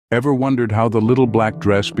Ever wondered how the little black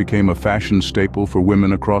dress became a fashion staple for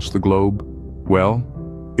women across the globe? Well,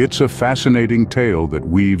 it's a fascinating tale that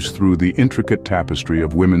weaves through the intricate tapestry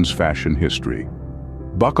of women's fashion history.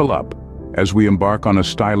 Buckle up as we embark on a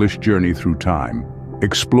stylish journey through time,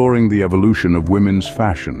 exploring the evolution of women's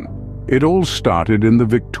fashion. It all started in the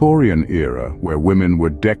Victorian era, where women were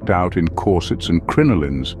decked out in corsets and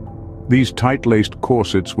crinolines. These tight-laced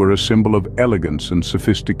corsets were a symbol of elegance and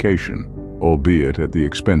sophistication, albeit at the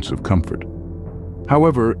expense of comfort.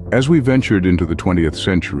 However, as we ventured into the 20th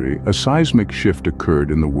century, a seismic shift occurred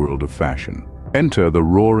in the world of fashion. Enter the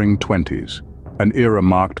Roaring Twenties, an era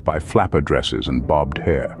marked by flapper dresses and bobbed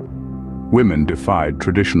hair. Women defied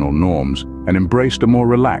traditional norms and embraced a more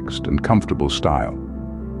relaxed and comfortable style.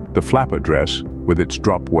 The flapper dress, with its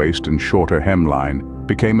drop waist and shorter hemline,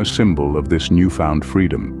 became a symbol of this newfound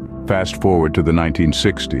freedom. Fast forward to the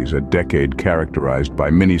 1960s, a decade characterized by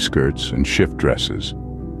miniskirts and shift dresses.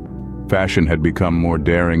 Fashion had become more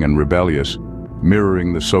daring and rebellious,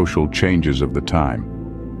 mirroring the social changes of the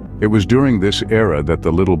time. It was during this era that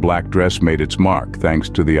the little black dress made its mark, thanks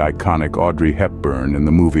to the iconic Audrey Hepburn in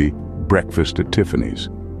the movie Breakfast at Tiffany's.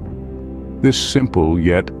 This simple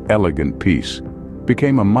yet elegant piece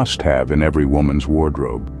became a must-have in every woman's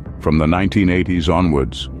wardrobe. From the 1980s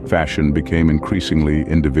onwards, fashion became increasingly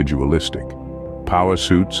individualistic. Power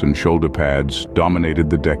suits and shoulder pads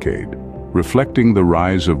dominated the decade, reflecting the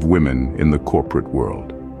rise of women in the corporate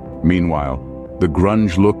world. Meanwhile, the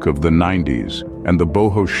grunge look of the 90s and the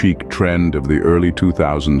boho chic trend of the early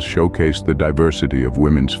 2000s showcased the diversity of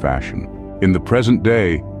women's fashion. In the present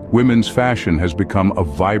day, women's fashion has become a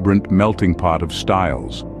vibrant melting pot of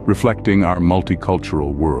styles, reflecting our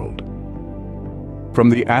multicultural world. From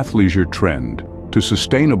the athleisure trend to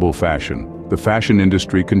sustainable fashion, the fashion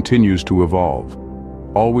industry continues to evolve,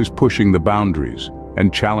 always pushing the boundaries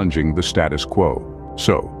and challenging the status quo.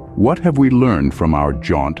 So, what have we learned from our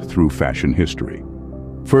jaunt through fashion history?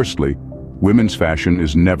 Firstly, women's fashion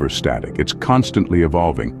is never static. It's constantly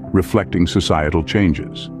evolving, reflecting societal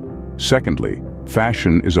changes. Secondly,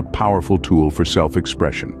 fashion is a powerful tool for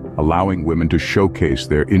self-expression, allowing women to showcase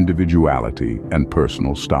their individuality and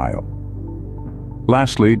personal style.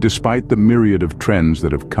 Lastly, despite the myriad of trends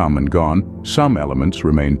that have come and gone, some elements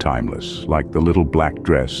remain timeless, like the little black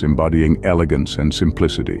dress embodying elegance and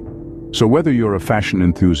simplicity. So whether you're a fashion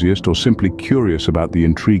enthusiast or simply curious about the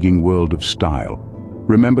intriguing world of style,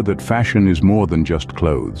 remember that fashion is more than just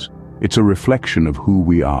clothes. It's a reflection of who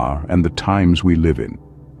we are and the times we live in.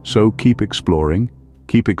 So keep exploring,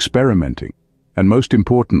 keep experimenting, and most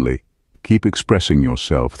importantly, keep expressing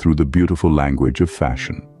yourself through the beautiful language of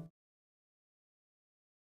fashion.